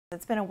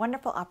It's been a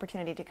wonderful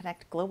opportunity to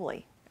connect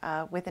globally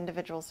with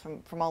individuals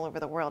from all over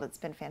the world. It's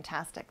been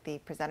fantastic. The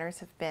presenters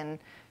have been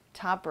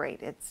top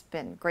rate. It's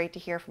been great to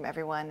hear from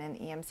everyone in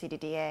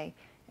EMCDDA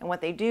and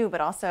what they do,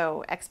 but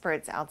also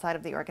experts outside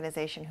of the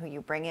organization who you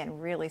bring in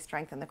really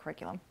strengthen the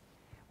curriculum.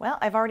 Well,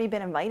 I've already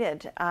been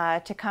invited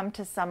to come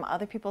to some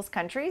other people's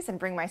countries and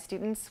bring my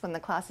students when the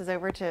class is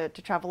over to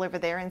travel over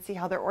there and see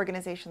how their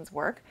organizations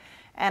work.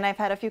 And I've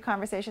had a few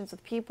conversations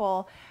with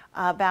people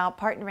about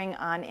partnering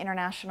on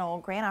international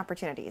grant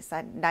opportunities.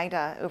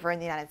 NIDA over in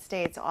the United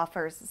States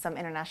offers some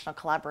international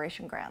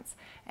collaboration grants.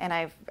 And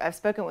I've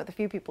spoken with a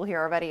few people here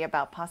already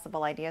about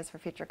possible ideas for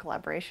future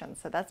collaborations.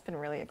 So that's been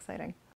really exciting.